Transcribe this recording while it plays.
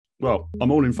Well, I'm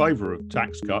all in favour of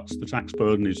tax cuts. The tax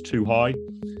burden is too high,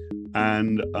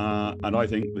 and I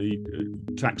think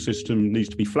the tax system needs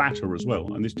to be flatter as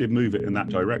well. And this did move it in that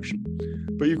direction.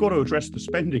 But you've got to address the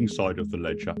spending side of the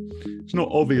ledger. It's not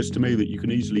obvious to me that you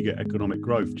can easily get economic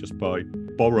growth just by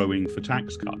borrowing for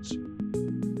tax cuts.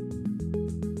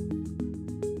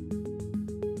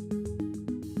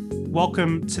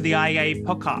 Welcome to the IEA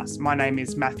podcast. My name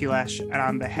is Matthew Lesh, and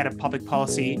I'm the head of public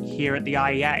policy here at the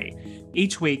IEA.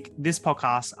 Each week, this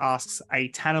podcast asks a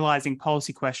tantalizing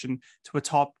policy question to a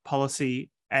top policy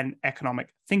and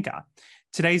economic thinker.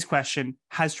 Today's question: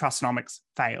 has Trussonomics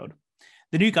failed?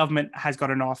 The new government has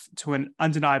gotten off to an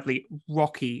undeniably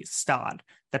rocky start.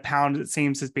 The pound, it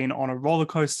seems, has been on a roller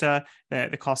coaster.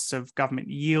 The costs of government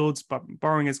yields, but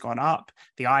borrowing has gone up.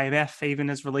 The IMF even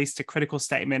has released a critical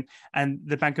statement, and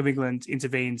the Bank of England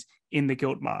intervened in the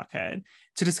gilt market.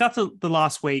 To discuss the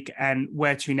last week and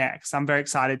where to next, I'm very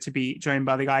excited to be joined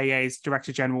by the IEA's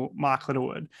Director General, Mark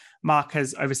Littlewood. Mark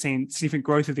has overseen significant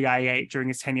growth of the IEA during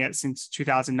his tenure since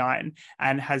 2009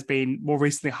 and has been more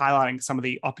recently highlighting some of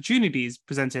the opportunities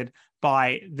presented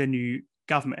by the new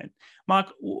government.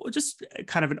 Mark, just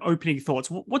kind of an opening thoughts.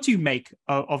 What do you make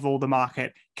of all the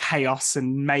market chaos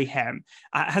and mayhem?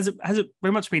 Has it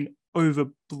very much been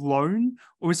overblown,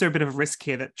 or is there a bit of a risk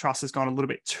here that Truss has gone a little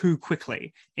bit too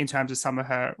quickly in terms of some of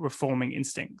her reforming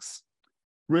instincts?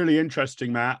 Really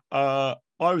interesting, Matt. I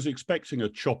was expecting a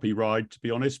choppy ride, to be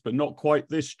honest, but not quite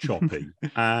this choppy.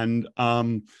 And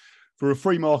for a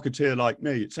free marketeer like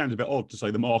me, it sounds a bit odd to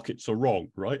say the markets are wrong,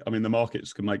 right? I mean, the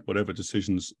markets can make whatever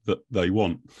decisions that they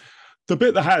want. The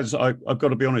bit that has, I've got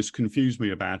to be honest, confused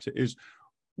me about it is,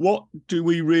 what do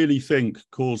we really think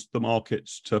caused the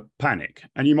markets to panic?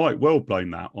 And you might well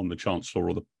blame that on the Chancellor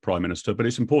or the Prime Minister, but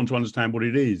it's important to understand what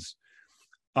it is.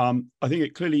 I think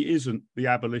it clearly isn't the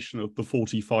abolition of the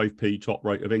 45p top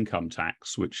rate of income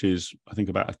tax, which is, I think,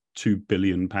 about a £2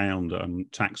 billion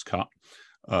tax cut,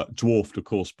 dwarfed, of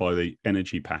course, by the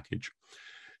energy package.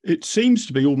 It seems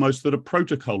to be almost that a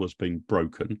protocol has been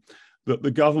broken, that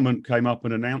the government came up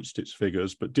and announced its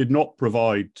figures, but did not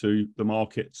provide to the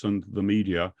markets and the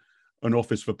media an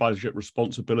Office for Budget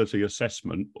Responsibility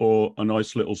assessment or a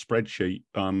nice little spreadsheet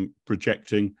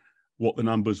projecting what the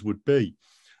numbers would be.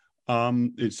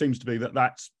 It seems to be that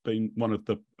that's been one of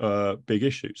the big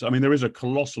issues. I mean, there is a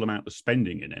colossal amount of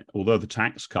spending in it, although the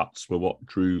tax cuts were what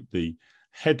drew the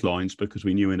headlines because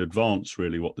we knew in advance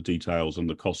really what the details and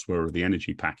the costs were of the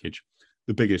energy package.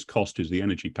 The biggest cost is the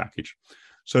energy package.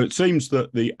 So it seems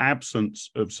that the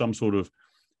absence of some sort of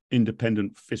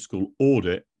independent fiscal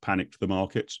audit panicked the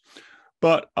markets.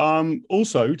 But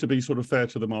also, to be sort of fair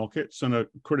to the markets, and a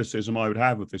criticism I would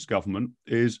have of this government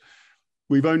is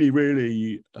we've only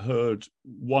really heard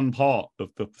one part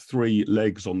of the three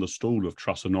legs on the stool of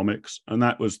Trussonomics, and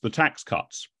that was the tax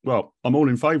cuts. Well, I'm all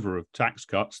in favour of tax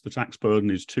cuts. The tax burden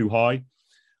is too high.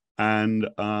 And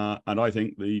I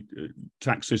think the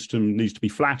tax system needs to be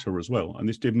flatter as well. And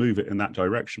this did move it in that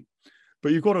direction.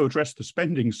 But you've got to address the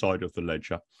spending side of the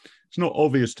ledger. It's not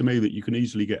obvious to me that you can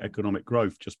easily get economic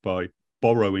growth just by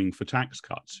borrowing for tax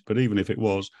cuts. But even if it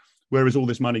was, where is all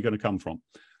this money going to come from?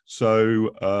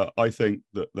 So I think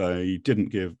that they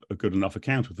didn't give a good enough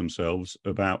account of themselves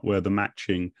about where the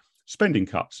matching spending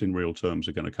cuts in real terms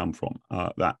are going to come from.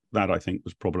 That I think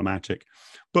was problematic.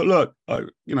 But look, I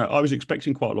was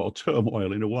expecting quite a lot of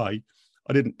turmoil in a way.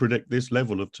 I didn't predict this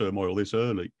level of turmoil this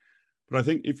early. But I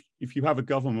think if you have a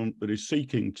government that is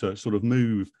seeking to sort of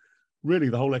move really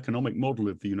the whole economic model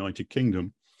of the United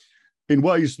Kingdom in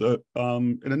ways that,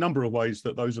 in a number of ways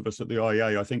that those of us at the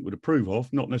IEA, I think, would approve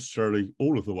of, not necessarily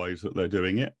all of the ways that they're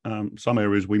doing it. Some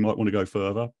areas we might want to go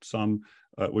further. Some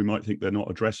we might think they're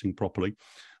not addressing properly.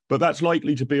 But that's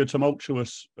likely to be a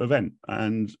tumultuous event.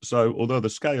 And so, although the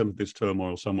scale of this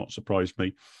turmoil somewhat surprised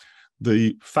me,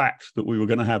 the fact that we were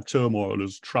going to have turmoil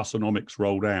as Trussonomics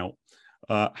rolled out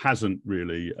hasn't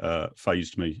really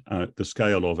fazed me. The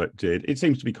scale of it did. It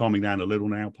seems to be calming down a little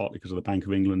now, partly because of the Bank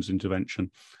of England's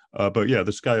intervention. But yeah,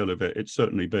 the scale of it, it's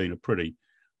certainly been a pretty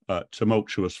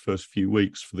tumultuous first few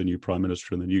weeks for the new Prime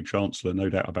Minister and the new Chancellor, no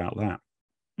doubt about that.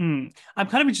 I'm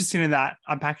kind of interested in that,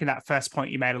 unpacking that first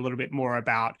point you made a little bit more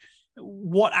about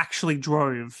what actually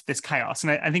drove this chaos.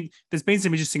 And I think there's been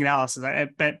some interesting analysis.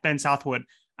 Ben Southwood,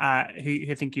 who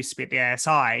I think used to be at the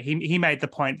ASI, he made the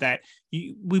point that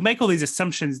we make all these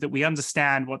assumptions that we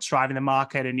understand what's driving the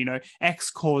market and, X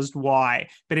caused Y.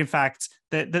 But in fact,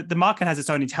 the market has its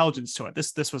own intelligence to it.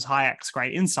 This was Hayek's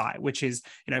great insight, which is,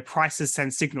 prices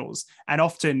send signals. And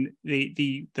often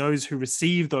those who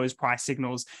receive those price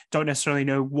signals don't necessarily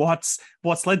know what's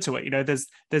led to it.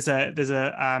 There's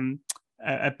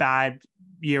a bad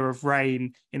year of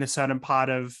rain in a certain part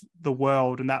of the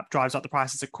world, and that drives up the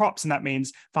prices of crops, and that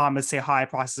means farmers see higher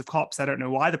prices of crops. They don't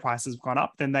know why the prices have gone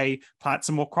up. Then they plant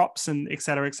some more crops, and et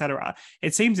cetera, et cetera.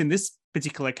 It seems in this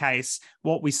particular case,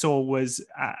 what we saw was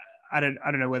I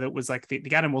don't know whether it was like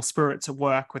the animal spirits at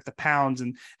work with the pounds,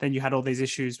 and then you had all these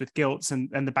issues with gilts, and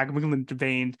the Bank of England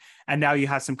intervened, and now you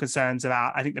have some concerns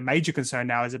about, I think the major concern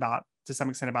now is about, to some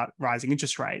extent, about rising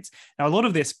interest rates. Now, a lot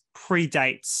of this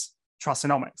predates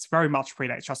Trussonomics, very much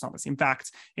predates Trussonomics. In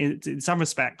fact, in some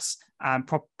respects,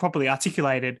 properly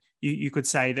articulated, you could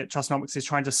say that Trussonomics is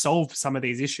trying to solve some of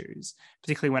these issues,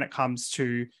 particularly when it comes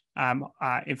to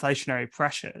inflationary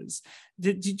pressures.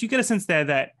 Did you get a sense there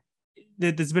that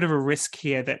there's a bit of a risk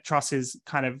here that Truss is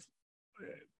kind of,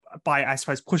 by, I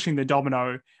suppose, pushing the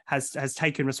domino, has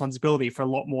taken responsibility for a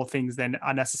lot more things than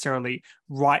are necessarily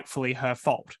rightfully her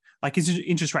fault? Like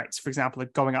interest rates, for example, are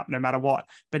going up no matter what.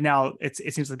 But now it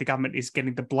seems like the government is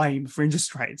getting the blame for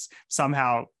interest rates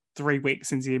somehow 3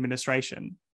 weeks into the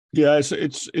administration. Yeah,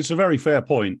 it's a very fair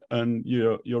point, and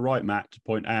you're right, Matt, to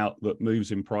point out that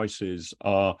moves in prices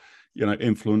are,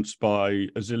 influenced by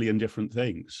a zillion different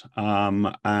things,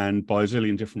 and by a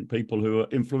zillion different people who are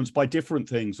influenced by different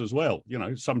things as well.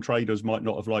 Some traders might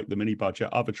not have liked the mini budget.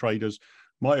 Other traders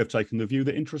might have taken the view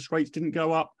that interest rates didn't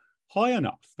go up high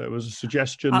enough. There was a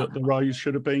suggestion that the rise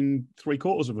should have been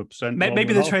 0.75%.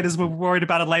 Maybe the traders were worried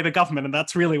about a Labour government, and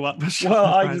that's really what. Well,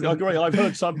 I agree. I've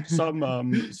heard some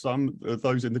of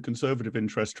those in the Conservative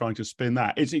interest trying to spin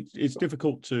that. It's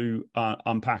difficult to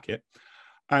unpack it.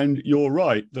 And you're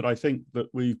right that I think that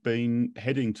we've been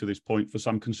heading to this point for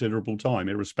some considerable time,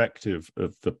 irrespective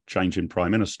of the change in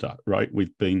Prime Minister, right?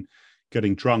 We've been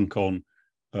getting drunk on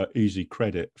easy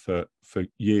credit for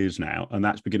years now, and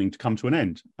that's beginning to come to an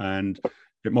end. And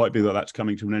it might be that that's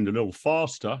coming to an end a little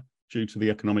faster due to the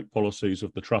economic policies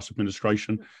of the Truss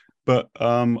administration. But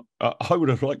I would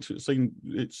have liked to have seen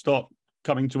it start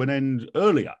coming to an end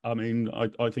earlier. I mean,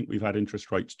 I think we've had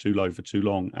interest rates too low for too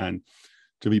long, and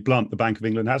to be blunt, the Bank of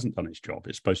England hasn't done its job.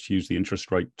 It's supposed to use the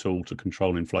interest rate tool to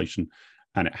control inflation,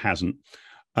 and it hasn't.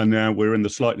 And now we're in the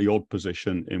slightly odd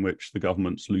position in which the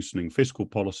government's loosening fiscal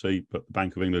policy, but the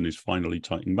Bank of England is finally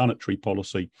tightening monetary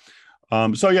policy.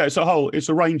 So yeah, it's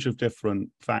a range of different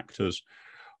factors.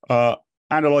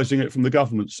 Analysing it from the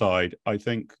government side, I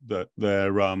think that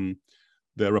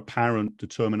their apparent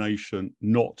determination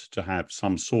not to have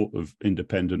some sort of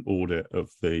independent audit of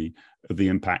the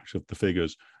impact of the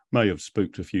figures may have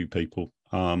spooked a few people.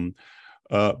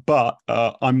 But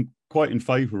I'm quite in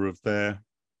favour of their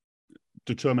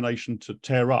determination to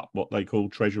tear up what they call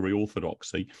Treasury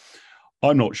orthodoxy.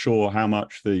 I'm not sure how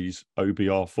much these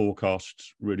OBR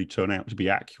forecasts really turn out to be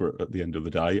accurate at the end of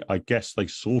the day. I guess they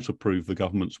sort of prove the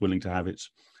government's willing to have its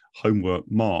homework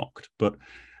marked. But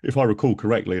if I recall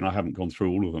correctly, and I haven't gone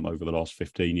through all of them over the last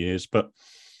 15 years, but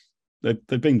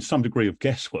there've been some degree of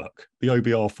guesswork. The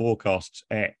OBR forecasts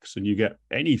X, and you get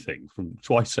anything from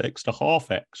twice X to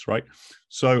half X, right?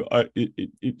 So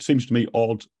it seems to me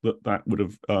odd that would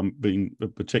have been a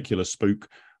particular spook,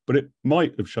 but it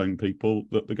might have shown people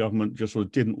that the government just sort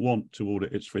of didn't want to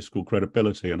audit its fiscal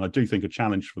credibility. And I do think a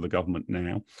challenge for the government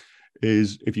now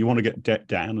is, if you want to get debt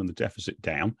down and the deficit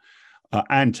down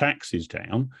and taxes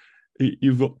down,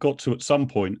 you've got to, at some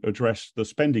point, address the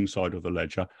spending side of the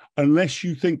ledger, unless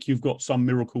you think you've got some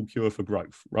miracle cure for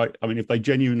growth, right? I mean, if they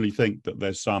genuinely think that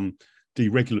there's some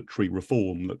deregulatory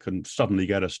reform that can suddenly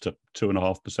get us to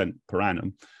 2.5% per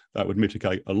annum, that would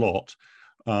mitigate a lot.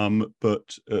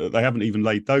 But they haven't even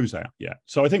laid those out yet.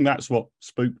 So I think that's what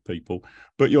spooked people.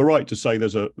 But you're right to say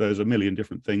there's a million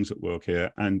different things at work here.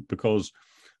 And because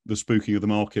the spooking of the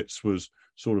markets was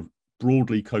sort of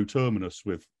broadly coterminous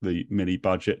with the mini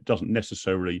budget, doesn't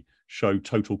necessarily show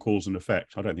total cause and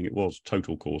effect. I don't think it was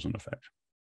total cause and effect.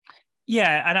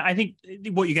 Yeah, and I think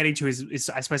what you're getting to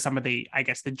is I suppose some of the, I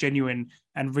guess, the genuine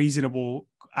and reasonable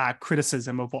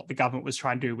criticism of what the government was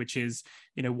trying to do, which is,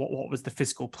 what was the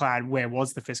fiscal plan? Where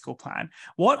was the fiscal plan?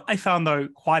 What I found, though,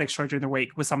 quite extraordinary during the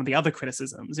week was some of the other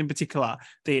criticisms, in particular,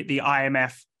 the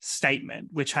IMF statement,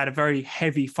 which had a very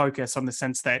heavy focus on the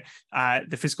sense that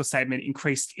the fiscal statement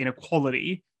increased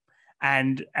inequality,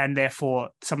 and therefore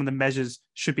some of the measures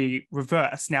should be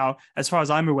reversed. Now, as far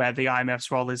as I'm aware, the IMF's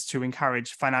role is to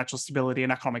encourage financial stability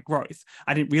and economic growth.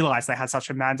 I didn't realize they had such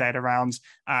a mandate around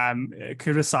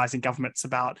criticizing governments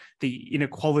about the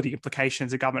inequality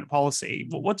implications of government policy.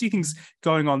 What do you think's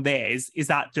going on there? Is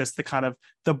that just the kind of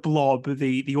the blob,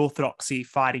 the orthodoxy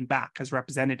fighting back as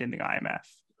represented in the IMF?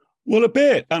 Well, a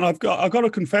bit, and I've got to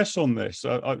confess on this.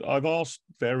 I've asked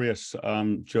various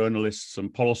journalists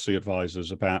and policy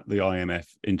advisors about the IMF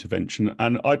intervention,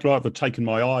 and I'd rather taken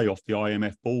my eye off the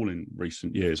IMF ball in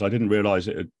recent years. I didn't realise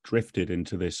it had drifted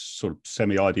into this sort of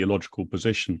semi-ideological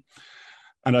position,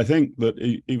 and I think that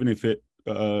even if it,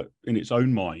 in its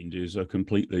own mind, is a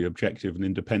completely objective and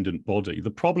independent body, the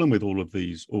problem with all of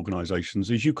these organisations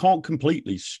is you can't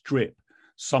completely strip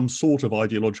some sort of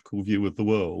ideological view of the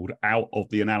world out of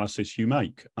the analysis you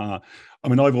make. I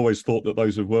mean, I've always thought that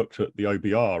those who've worked at the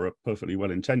OBR are perfectly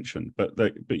well-intentioned, but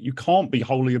you can't be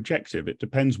wholly objective. It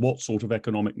depends what sort of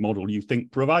economic model you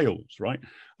think prevails, right?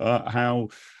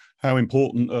 How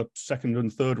important are second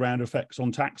and third round effects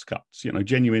on tax cuts? You know,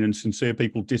 genuine and sincere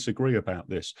people disagree about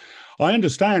this. I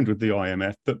understand with the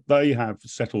IMF that they have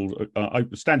settled, I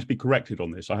stand to be corrected on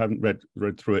this. I haven't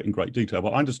read through it in great detail,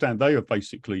 but I understand they have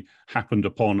basically happened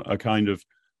upon a kind of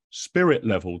spirit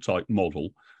level type model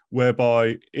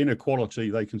whereby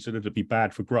inequality they consider to be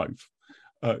bad for growth.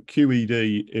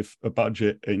 QED, if a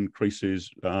budget increases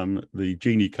the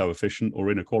Gini coefficient or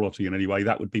inequality in any way,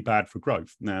 that would be bad for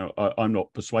growth. Now, I'm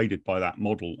not persuaded by that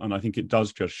model, and I think it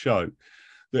does just show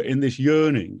that in this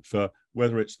yearning for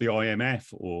whether it's the IMF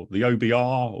or the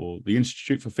OBR or the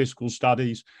Institute for Fiscal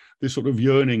Studies, this sort of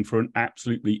yearning for an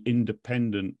absolutely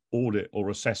independent audit or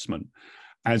assessment,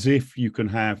 as if you can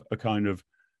have a kind of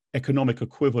economic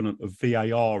equivalent of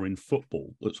VAR in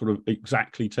football that sort of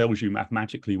exactly tells you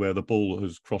mathematically where the ball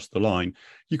has crossed the line.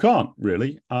 You can't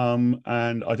really. And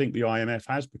I think the IMF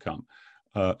has become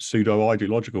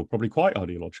pseudo-ideological, probably quite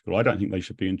ideological. I don't think they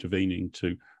should be intervening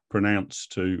to pronounce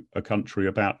to a country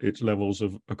about its levels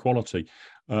of equality.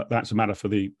 That's a matter for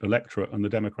the electorate and the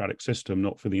democratic system,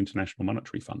 not for the International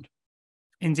Monetary Fund.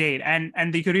 Indeed.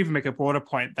 And you could even make a broader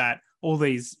point that all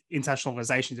these international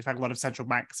organizations, in fact, a lot of central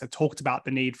banks have talked about the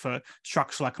need for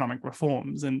structural economic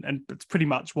reforms, and it's pretty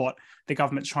much what the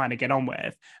government's trying to get on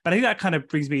with. But I think that kind of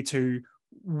brings me to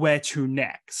where to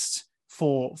next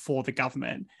for the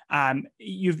government.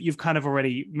 You've kind of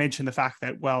already mentioned the fact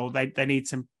that, well, they need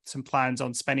some plans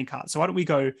on spending cuts. So why don't we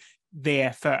go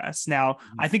there first? Now,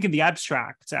 I think in the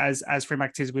abstract, as free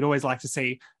marketeers, we'd always like to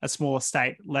see a smaller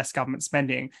state, less government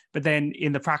spending. But then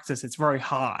in the practice, it's very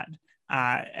hard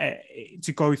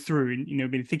to go through,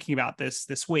 and been thinking about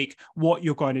this week, what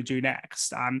you're going to do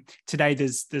next. Today,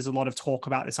 there's a lot of talk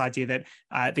about this idea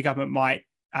that the government might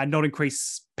not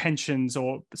increase pensions,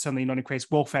 or certainly not increase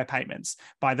welfare payments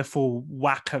by the full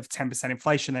whack of 10%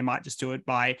 inflation. They might just do it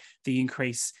by the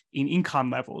increase in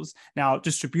income levels. Now,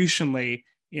 distributionally,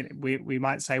 we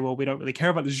might say, well, we don't really care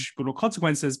about the distributional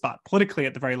consequences, but politically,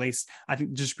 at the very least, I think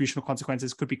the distributional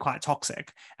consequences could be quite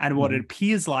toxic. And what it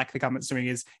appears like the government's doing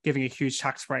is giving a huge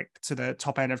tax break to the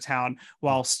top end of town,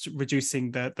 whilst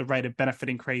reducing the rate of benefit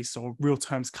increase or real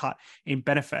terms cut in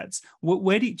benefits.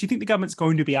 Where do you think the government's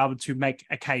going to be able to make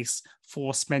a case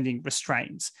for spending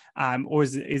restraints, or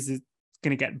is it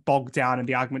going to get bogged down in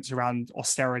the arguments around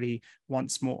austerity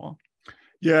once more?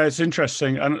 Yeah, it's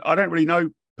interesting, and I don't really know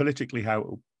politically how it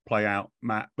will play out,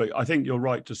 Matt, but I think you're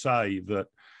right to say that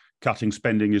cutting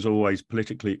spending is always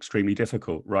politically extremely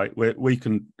difficult, right? We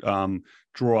can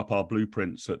draw up our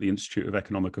blueprints at the Institute of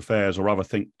Economic Affairs, or other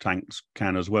think tanks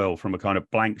can as well, from a kind of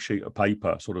blank sheet of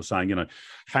paper, sort of saying,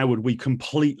 how would we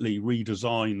completely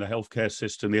redesign the healthcare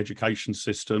system, the education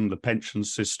system, the pension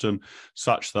system,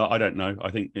 such that, I don't know,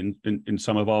 I think in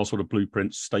some of our sort of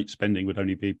blueprints, state spending would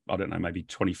only be, I don't know, maybe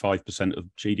 25% of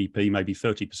GDP, maybe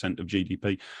 30% of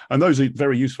GDP. And those are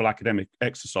very useful academic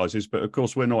exercises, but of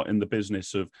course, we're not in the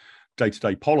business of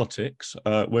day-to-day politics.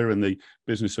 We're in the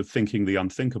business of thinking the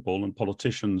unthinkable, and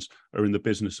politicians are in the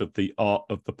business of the art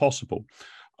of the possible.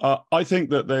 I think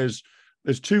that there's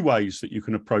two ways that you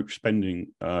can approach spending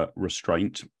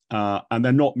restraint, and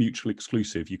they're not mutually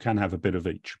exclusive. You can have a bit of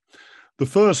each. The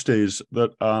first is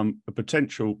that a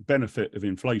potential benefit of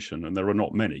inflation, and there are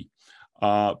not many,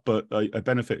 but a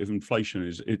benefit of inflation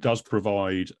is it does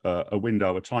provide a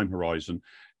window, a time horizon,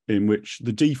 in which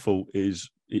the default is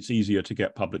it's easier to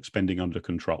get public spending under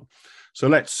control. So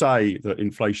let's say that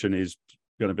inflation is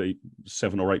going to be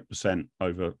 7 or 8%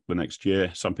 over the next year.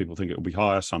 Some people think it will be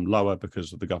higher, some lower,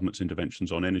 because of the government's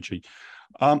interventions on energy.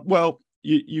 Well,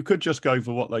 you could just go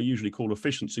for what they usually call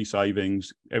efficiency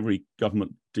savings. Every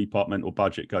government departmental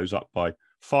budget goes up by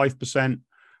 5%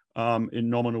 in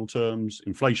nominal terms.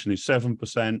 Inflation is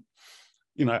 7%.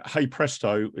 Hey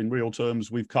presto, in real terms,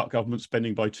 we've cut government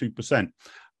spending by 2%.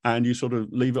 And you sort of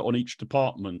leave it on each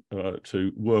department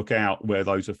to work out where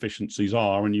those efficiencies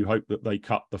are, and you hope that they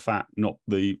cut the fat, not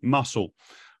the muscle.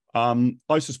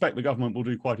 I suspect the government will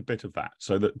do quite a bit of that,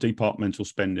 so that departmental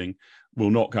spending will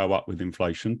not go up with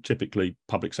inflation. Typically,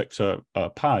 public sector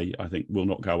pay, I think, will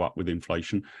not go up with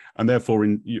inflation, and therefore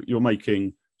you're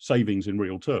making savings in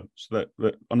real terms. That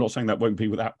I'm not saying that won't be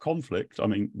without conflict. I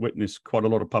mean, witness quite a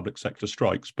lot of public sector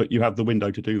strikes, but you have the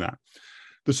window to do that.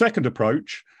 The second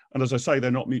approach, and as I say,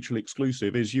 they're not mutually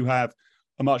exclusive, is you have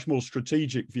a much more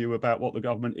strategic view about what the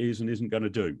government is and isn't going to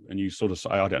do. And you sort of say,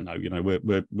 I don't know,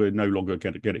 we're no longer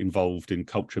going to get involved in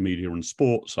culture, media and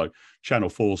sport. So Channel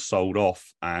 4 sold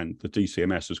off and the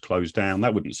DCMS has closed down.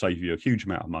 That wouldn't save you a huge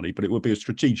amount of money, but it would be a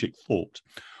strategic thought.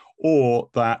 Or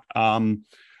that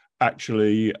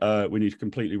actually we need to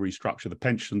completely restructure the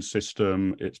pension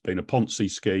system. It's been a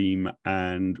Ponzi scheme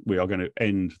and we are going to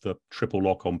end the triple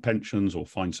lock on pensions or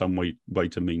find some way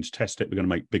to means test it. We're going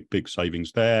to make big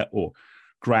savings there, or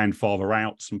grandfather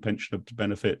out some pensioner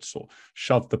benefits, or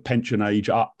shove the pension age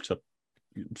up to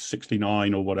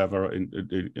 69 or whatever,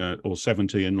 or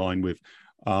 70, in line with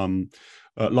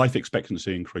life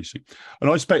expectancy increasing. And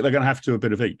I expect they're going to have to do a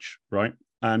bit of each, right?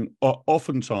 And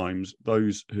oftentimes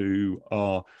those who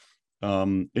are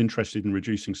interested in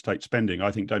reducing state spending,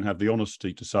 I think, don't have the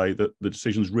honesty to say that the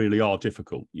decisions really are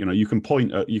difficult. You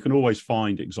can always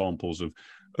find examples of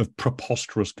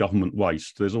preposterous government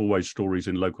waste. There's always stories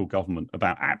in local government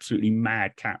about absolutely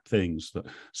madcap things that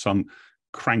some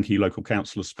cranky local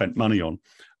councillors spent money on,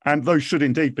 and those should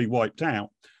indeed be wiped out.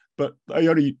 But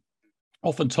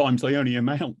oftentimes they only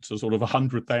amount to sort of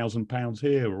 £100,000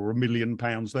 here or £1 million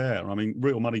there. I mean,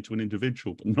 real money to an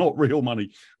individual, but not real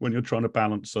money when you're trying to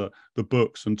balance the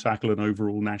books and tackle an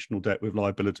overall national debt with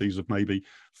liabilities of maybe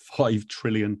 £5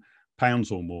 trillion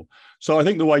or more. So I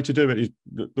think the way to do it is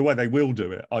the way they will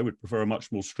do it. I would prefer a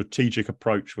much more strategic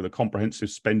approach with a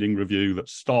comprehensive spending review that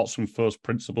starts from first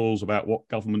principles about what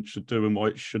government should do and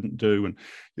what it shouldn't do.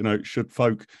 And, should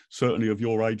folk certainly of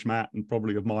your age, Matt, and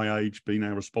probably of my age, be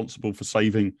now responsible for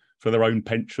saving for their own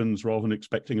pensions rather than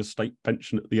expecting a state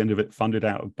pension at the end of it funded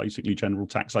out of basically general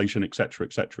taxation, et cetera,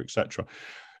 et cetera, et cetera.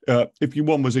 If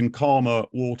one was in calmer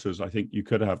waters, I think you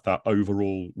could have that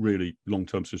overall really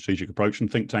long-term strategic approach,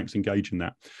 and think tanks engage in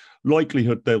that.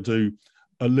 Likelihood they'll do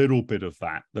a little bit of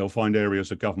that. They'll find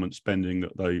areas of government spending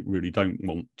that they really don't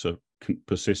want to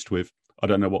persist with. I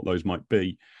don't know what those might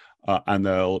be. And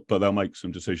they'll make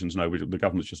some decisions. No, the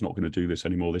government's just not going to do this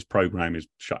anymore. This program is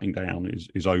shutting down,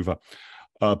 is over.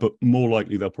 But more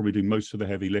likely, they'll probably do most of the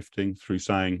heavy lifting through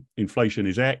saying inflation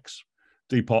is X.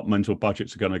 Departmental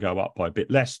budgets are going to go up by a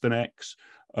bit less than X.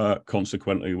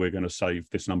 Consequently, we're going to save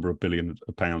this number of billion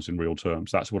of pounds in real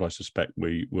terms. That's what I suspect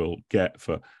we will get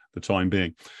for the time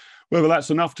being. Whether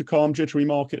that's enough to calm jittery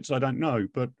markets, I don't know.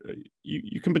 But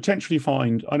you can potentially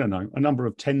find, I don't know, a number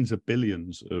of tens of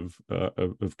billions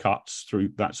of cuts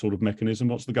through that sort of mechanism.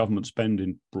 What's the government spend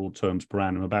in broad terms per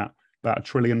annum? About £1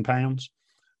 trillion.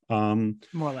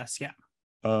 More or less, yeah.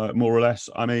 More or less.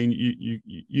 I mean,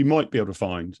 you might be able to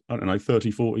find, I don't know,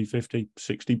 30, 40, 50,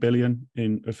 60 billion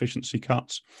in efficiency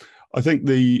cuts. I think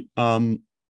the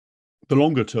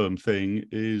longer term thing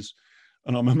is,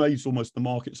 and I'm amazed almost the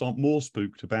markets aren't more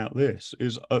spooked about this,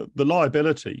 is the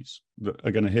liabilities that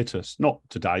are going to hit us, not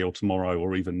today or tomorrow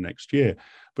or even next year,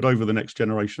 but over the next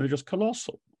generation are just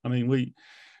colossal. I mean,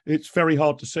 it's very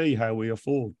hard to see how we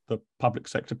afford the public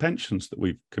sector pensions that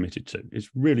we've committed to. It's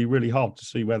really, really hard to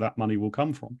see where that money will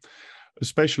come from,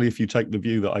 especially if you take the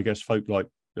view that I guess folk like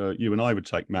you and I would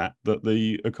take, Matt, that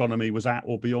the economy was at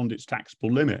or beyond its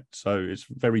taxable limit. So it's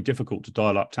very difficult to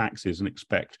dial up taxes and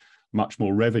expect much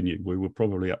more revenue. We were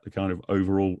probably at the kind of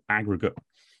overall aggregate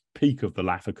peak of the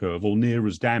Laffer curve, or near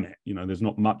as, damn it. There's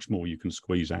not much more you can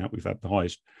squeeze out. We've had the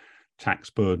highest tax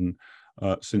burden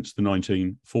since the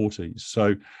 1940s.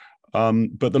 So,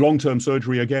 but the long-term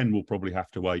surgery, again, will probably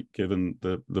have to wait, given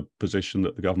the position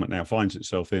that the government now finds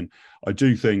itself in. I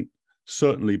do think,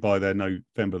 certainly by their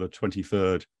November the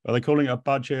 23rd, are they calling it a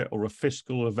budget or a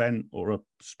fiscal event or a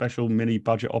special mini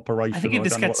budget operation? I think it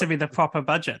just gets to be the proper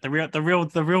budget, the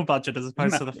real budget, as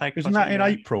opposed to the fake budget. Isn't that in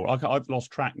April? I've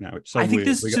lost track now. It's so I think weird.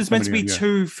 this is meant to be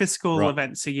two fiscal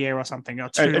events a year or something. Or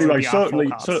two anyway,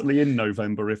 certainly in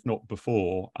November, if not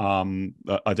before.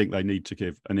 I think they need to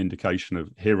give an indication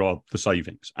of, here are the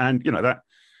savings, and that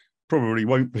probably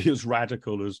won't be as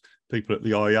radical as people at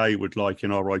the IEA would like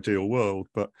in our ideal world,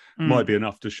 but might be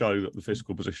enough to show that the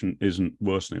fiscal position isn't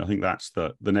worsening. I think that's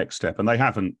the next step. And they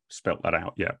haven't spelt that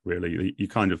out yet, really. You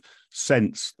kind of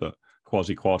sense that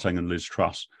Kwasi Kwarteng and Liz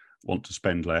Truss want to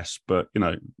spend less, but,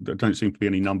 there don't seem to be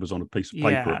any numbers on a piece of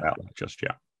paper about that just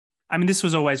yet. I mean, this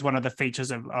was always one of the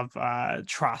features of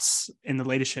Truss in the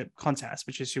leadership contest,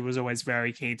 which is she was always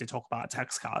very keen to talk about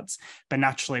tax cuts. But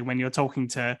naturally, when you're talking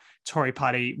to Tory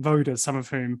party voters, some of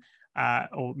whom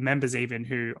or members even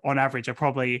who on average are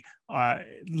probably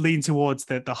lean towards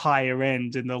the higher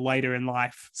end and the later in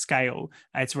life scale,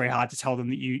 it's very hard to tell them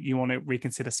that you want to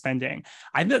reconsider spending.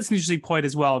 I think that's an interesting point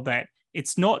as well, that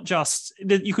it's not just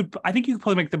that I think you could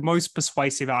probably make the most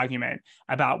persuasive argument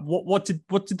about what did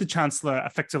the Chancellor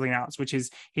effectively announce, which is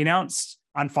he announced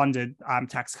unfunded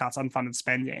tax cuts, unfunded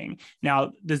spending.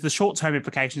 Now, there's the short-term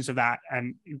implications of that,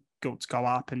 and go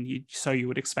up, and you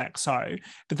would expect so.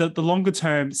 But the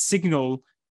longer-term signal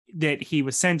that he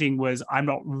was sending was, I'm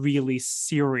not really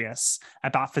serious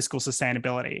about fiscal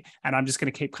sustainability, and I'm just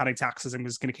going to keep cutting taxes. I'm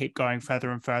just going to keep going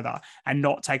further and further and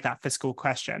not take that fiscal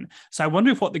question. So I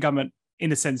wonder if what the government,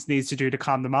 in a sense, needs to do to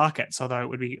calm the markets, although it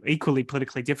would be equally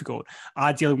politically difficult,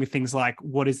 are dealing with things like,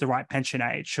 what is the right pension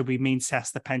age? Should we means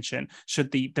test the pension?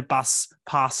 Should the bus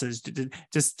passes,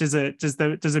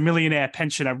 does a millionaire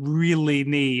pensioner really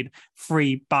need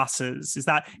free buses? Is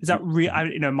that real?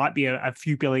 It might be a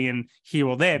few billion here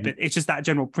or there, but it's just that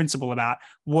general principle about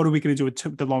what are we going to do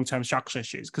with the long-term structural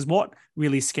issues? Because what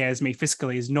really scares me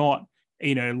fiscally is not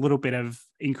a little bit of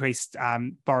increased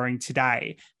borrowing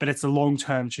today, but it's a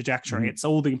long-term trajectory. It's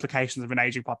all the implications of an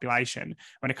aging population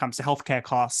when it comes to healthcare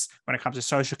costs, when it comes to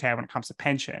social care, when it comes to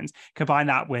pensions. Combine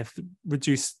that with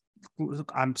reduced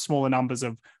smaller numbers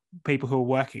of people who are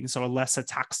working, so a lesser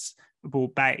taxable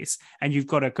base, and you've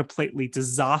got a completely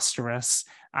disastrous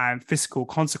fiscal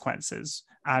consequences.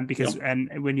 Because and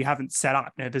when you haven't set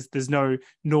up, there's no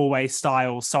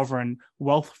Norway-style sovereign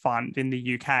wealth fund in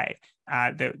the UK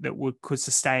that could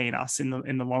sustain us in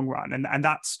the long run, and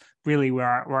that's really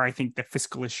where I think the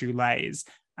fiscal issue lays.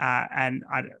 And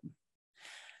I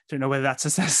don't know whether that's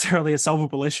necessarily a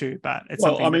solvable issue, but it's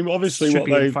obviously should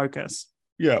be in focus.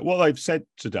 Yeah, what they've said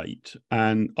to date,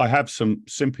 and I have some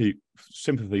sympathy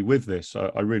with this.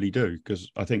 I really do,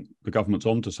 because I think the government's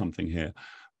onto something here.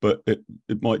 But it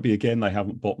might be, again, they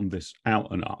haven't bottomed this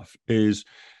out enough, is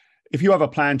if you have a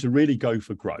plan to really go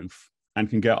for growth and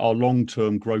can get our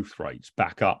long-term growth rates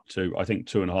back up to, I think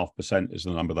 2.5% is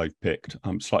the number they've picked.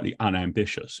 Slightly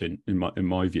unambitious in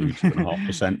my view,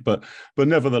 2.5%. But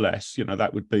nevertheless,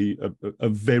 that would be a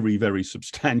very, very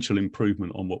substantial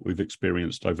improvement on what we've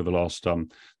experienced over the last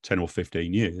 10 or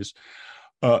 15 years.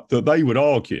 That they would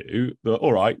argue that,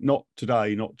 all right, not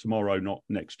today, not tomorrow, not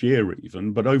next year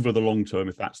even, but over the long term,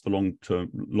 if that's the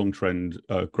long trend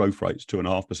growth rates,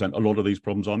 2.5%, a lot of these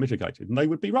problems are mitigated. And they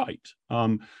would be right.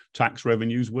 Tax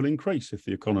revenues will increase if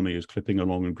the economy is clipping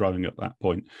along and growing at that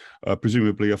point.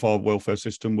 Presumably, if our welfare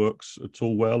system works at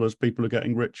all well, as people are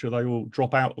getting richer, they will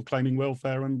drop out of claiming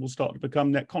welfare and will start to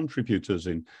become net contributors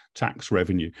in tax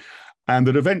revenue. And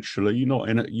that eventually, not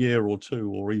in a year or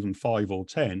two or even 5 or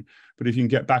 10, but if you can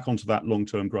get back onto that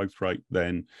long-term growth rate,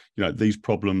 then these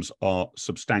problems are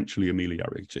substantially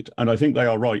ameliorated. And I think they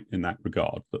are right in that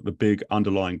regard, that the big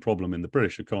underlying problem in the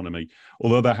British economy,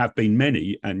 although there have been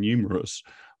many and numerous,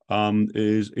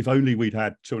 is if only we'd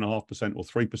had 2.5% or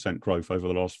 3% growth over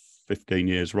the last 15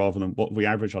 years rather than what we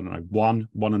average, I don't know,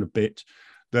 one and a bit,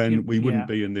 then we wouldn't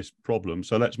be in this problem.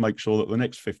 So let's make sure that the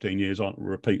next 15 years aren't a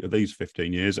repeat of these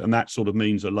 15 years. And that sort of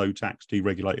means a low tax,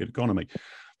 deregulated economy.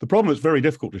 The problem that's very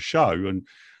difficult to show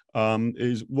and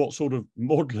is what sort of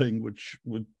modelling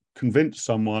would convince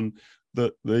someone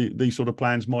that these sort of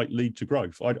plans might lead to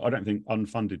growth. I don't think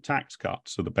unfunded tax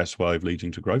cuts are the best way of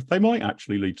leading to growth. They might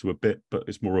actually lead to a bit, but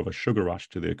it's more of a sugar rush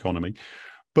to the economy.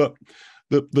 But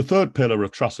the third pillar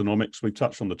of Trussonomics, we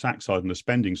touched on the tax side and the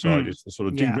spending side, is the sort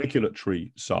of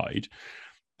deregulatory side.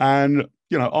 And,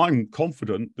 I'm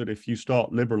confident that if you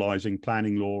start liberalising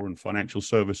planning law and financial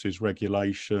services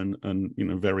regulation and,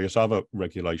 various other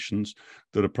regulations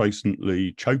that are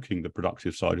presently choking the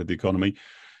productive side of the economy,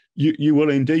 you will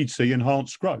indeed see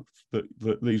enhanced growth,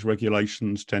 that these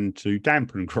regulations tend to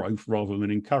dampen growth rather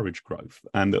than encourage growth,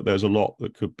 and that there's a lot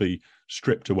that could be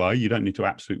stripped away. You don't need to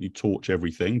absolutely torch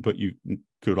everything, but you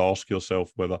could ask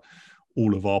yourself whether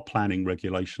all of our planning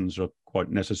regulations are quite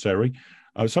necessary.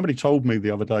 Somebody told me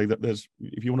the other day that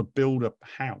if you want to build a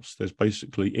house, there's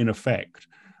basically, in effect,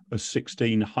 a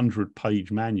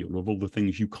 1,600-page manual of all the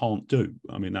things you can't do.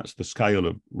 I mean, that's the scale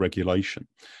of regulation.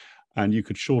 And you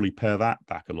could surely pare that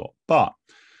back a lot. But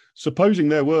supposing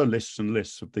there were lists and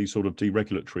lists of these sort of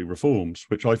deregulatory reforms,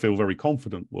 which I feel very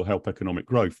confident will help economic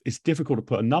growth, it's difficult to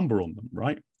put a number on them,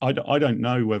 right? I don't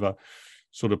know whether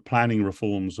sort of planning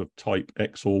reforms of type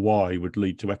X or Y would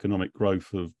lead to economic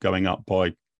growth of going up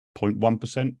by 0.1%,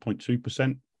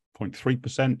 0.2%,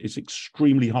 0.3%. It's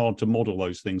extremely hard to model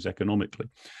those things economically.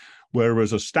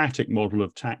 Whereas a static model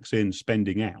of tax in,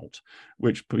 spending out,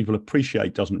 which people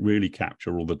appreciate, doesn't really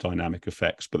capture all the dynamic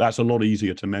effects, but that's a lot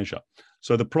easier to measure.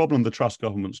 So the problem the Truss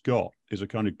government's got is a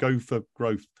kind of go for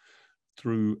growth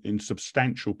through, in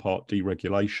substantial part,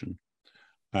 deregulation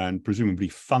and presumably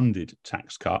funded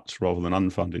tax cuts rather than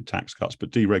unfunded tax cuts,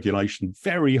 but deregulation.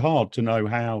 Very hard to know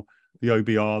how the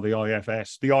OBR, the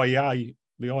IFS, the IEA,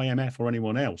 the IMF, or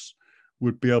anyone else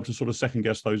would be able to sort of second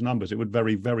guess those numbers. It would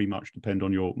very, very much depend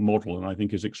on your model, and I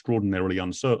think is extraordinarily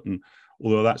uncertain,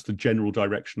 although that's the general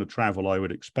direction of travel I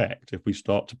would expect if we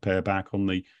start to pare back on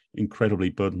the incredibly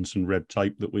burdensome red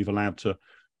tape that we've allowed to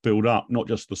build up, not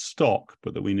just the stock,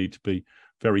 but that we need to be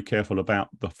very careful about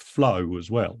the flow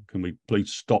as well. Can we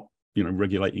please stop,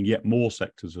 regulating yet more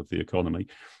sectors of the economy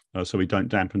so we don't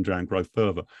dampen down growth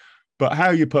further? But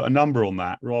how you put a number on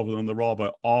that rather than the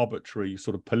rather arbitrary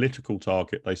sort of political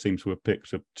target they seem to have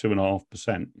picked of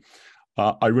 2.5%,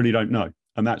 I really don't know.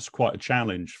 And that's quite a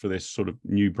challenge for this sort of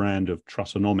new brand of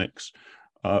Trussonomics,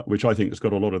 which I think has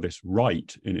got a lot of this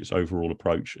right in its overall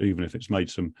approach, even if it's made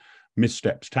some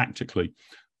missteps tactically.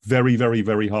 Very, very,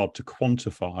 very hard to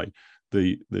quantify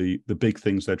the big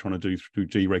things they're trying to do through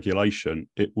deregulation.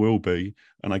 It will be,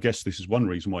 and I guess this is one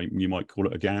reason why you might call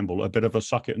it a gamble, a bit of a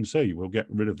suck it and see. We'll get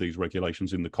rid of these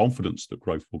regulations in the confidence that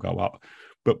growth will go up,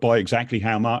 but by exactly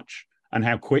how much and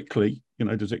how quickly,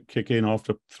 does it kick in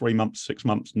after 3 months, 6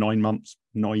 months, 9 months,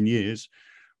 9 years?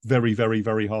 Very, very,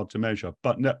 very hard to measure.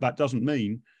 But that doesn't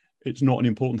mean it's not an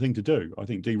important thing to do. I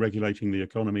think deregulating the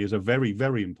economy is a very,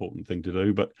 very important thing to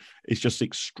do, but it's just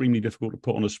extremely difficult to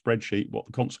put on a spreadsheet what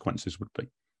the consequences would be.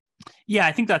 Yeah,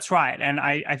 I think that's right. And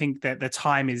I think that the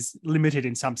time is limited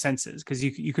in some senses, because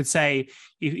you could say,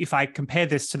 if I compare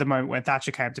this to the moment when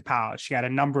Thatcher came to power, she had a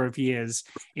number of years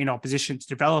in opposition to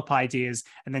develop ideas,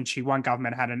 and then she won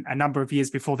government, had a number of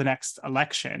years before the next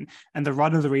election. And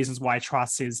one of the reasons why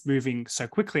Truss is moving so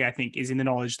quickly, I think, is in the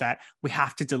knowledge that we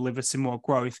have to deliver some more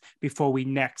growth before we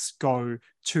next go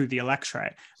to the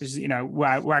electorate, which is,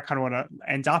 where I kind of want to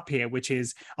end up here, which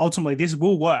is ultimately this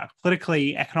will work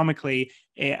politically, economically,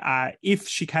 if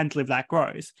she can deliver that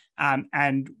growth.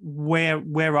 And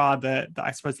where are the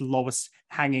I suppose the lowest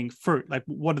hanging fruit? Like,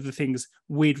 what are the things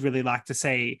we'd really like to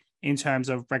see in terms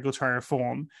of regulatory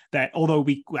reform that, although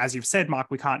we, as you've said, Mark,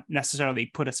 we can't necessarily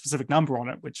put a specific number on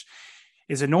it, which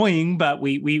is annoying, but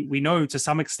we know to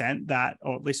some extent that,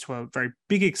 or at least to a very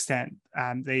big extent,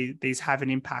 these have an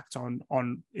impact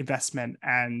on investment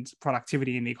and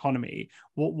productivity in the economy.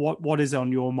 What is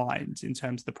on your mind in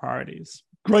terms of the priorities?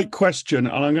 Great question.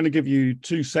 And I'm going to give you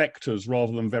two sectors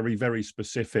rather than very, very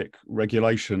specific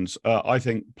regulations. I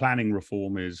think planning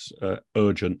reform is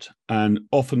urgent. And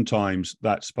oftentimes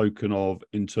that's spoken of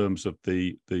in terms of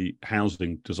the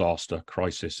housing disaster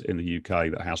crisis in the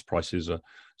UK, that house prices are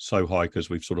so high because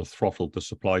we've sort of throttled the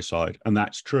supply side. And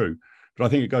that's true. But I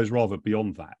think it goes rather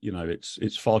beyond that.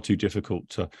 It's far too difficult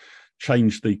to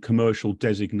change the commercial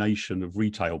designation of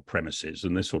retail premises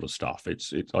and this sort of stuff.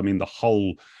 The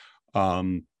whole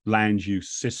land use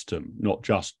system, not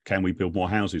just can we build more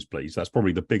houses, please? That's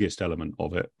probably the biggest element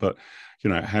of it. But,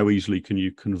 how easily can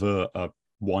you convert a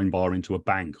wine bar into a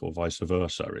bank or vice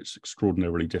versa? It's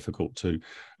extraordinarily difficult to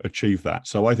achieve that.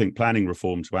 So I think planning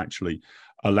reform to actually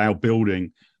allow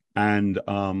building and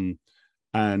the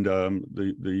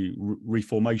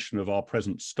reformation of our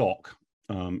present stock,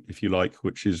 if you like,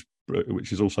 which is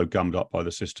also gummed up by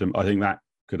the system, I think that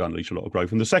could unleash a lot of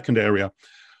growth. And the second area,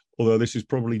 although this is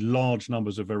probably large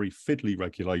numbers of very fiddly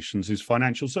regulations, is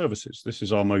financial services. This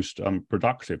is our most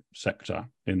productive sector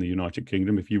in the United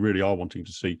Kingdom. If you really are wanting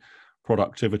to see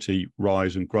productivity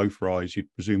rise and growth rise,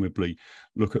 you'd presumably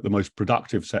look at the most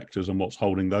productive sectors and what's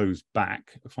holding those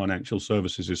back. Financial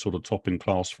services is sort of top in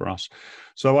class for us.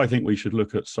 So I think we should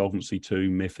look at Solvency II,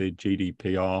 MiFID,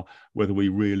 GDPR, whether we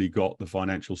really got the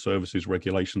financial services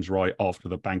regulations right after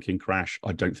the banking crash.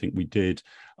 I don't think we did.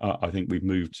 I think we've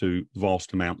moved to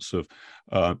vast amounts of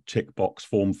tick box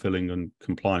form filling and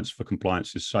compliance for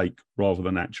compliance's sake, rather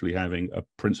than actually having a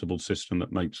principled system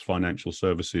that makes financial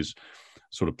services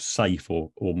sort of safe or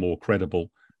more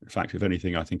credible. In fact, if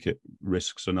anything, I think it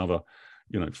risks another,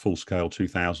 full-scale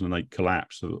 2008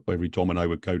 collapse, so every domino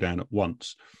would go down at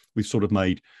once. We've sort of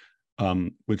made,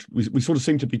 we sort of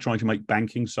seem to be trying to make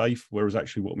banking safe, whereas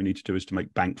actually what we need to do is to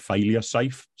make bank failure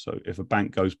safe. So if a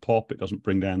bank goes pop, it doesn't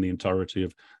bring down the entirety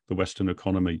of the Western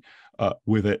economy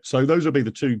with it. So those would be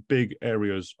the two big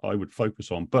areas I would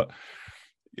focus on.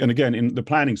 And again, in the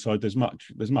planning side, there's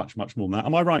much more than that.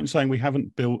 Am I right in saying we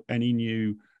haven't built any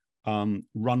new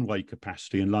runway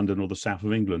capacity in London or the south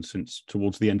of England since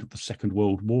towards the end of the Second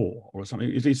World War or something.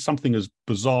 It is something as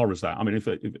bizarre as that. I mean,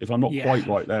 if I'm not quite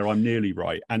right there, I'm nearly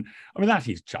right. And I mean, that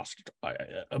is just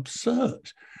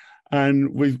absurd.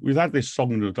 And we've had this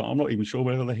song. I'm not even sure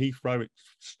whether the Heathrow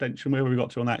extension, where we got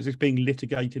to on that, is this being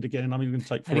litigated again? I mean, it's going to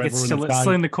take forever. I think it's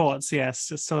still in the courts. Yes,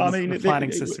 just still in the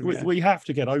planning system. We have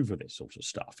to get over this sort of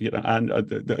stuff, And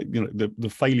the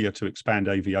failure to expand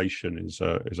aviation is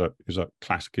a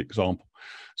classic example.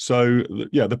 So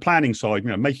the planning side,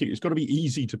 it's got to be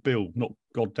easy to build, not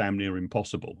goddamn near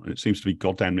impossible. And it seems to be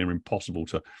goddamn near impossible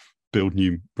to build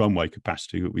new runway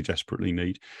capacity that we desperately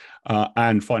need,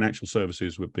 and financial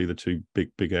services would be the two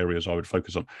big areas I would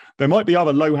focus on. There might be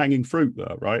other low-hanging fruit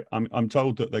though, right? I'm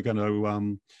told that they're going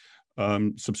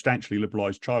to substantially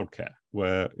liberalise childcare,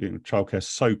 where childcare is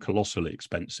so colossally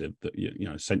expensive that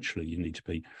essentially you need to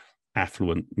be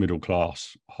affluent, middle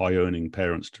class, high-earning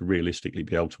parents to realistically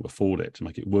be able to afford it, to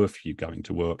make it worth you going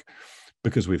to work.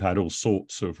 Because we've had all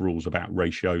sorts of rules about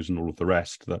ratios and all of the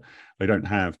rest, that they don't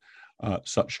have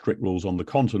such strict rules on the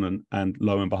continent, and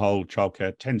lo and behold,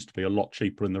 childcare tends to be a lot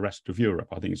cheaper in the rest of Europe.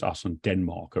 I think it's us and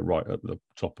Denmark are right at the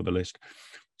top of the list.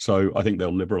 So I think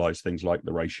they'll liberalise things like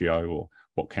the ratio or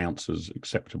what counts as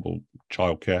acceptable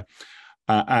childcare,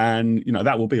 and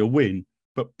that will be a win,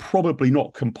 but probably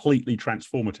not completely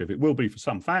transformative. It will be for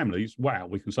some families. Wow,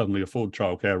 we can suddenly afford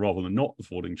childcare rather than not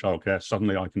affording childcare.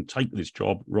 Suddenly, I can take this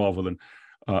job rather than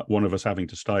one of us having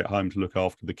to stay at home to look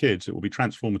after the kids. It will be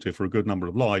transformative for a good number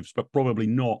of lives, but probably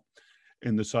not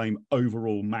in the same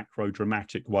overall macro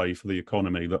dramatic way for the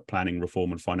economy that planning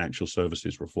reform and financial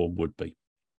services reform would be.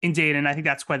 Indeed, and I think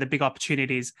that's where the big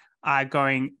opportunities are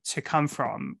going to come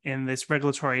from in this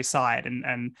regulatory side.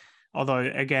 And although,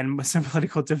 again, with some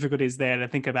political difficulties there to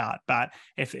think about, but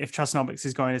if Trustnomics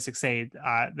is going to succeed,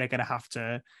 they're going to have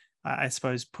to, I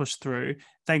suppose, push through.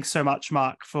 Thanks so much,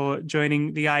 Mark, for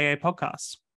joining the IEA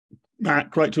podcast.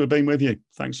 Matt, great to have been with you.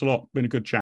 Thanks a lot. Been a good chat.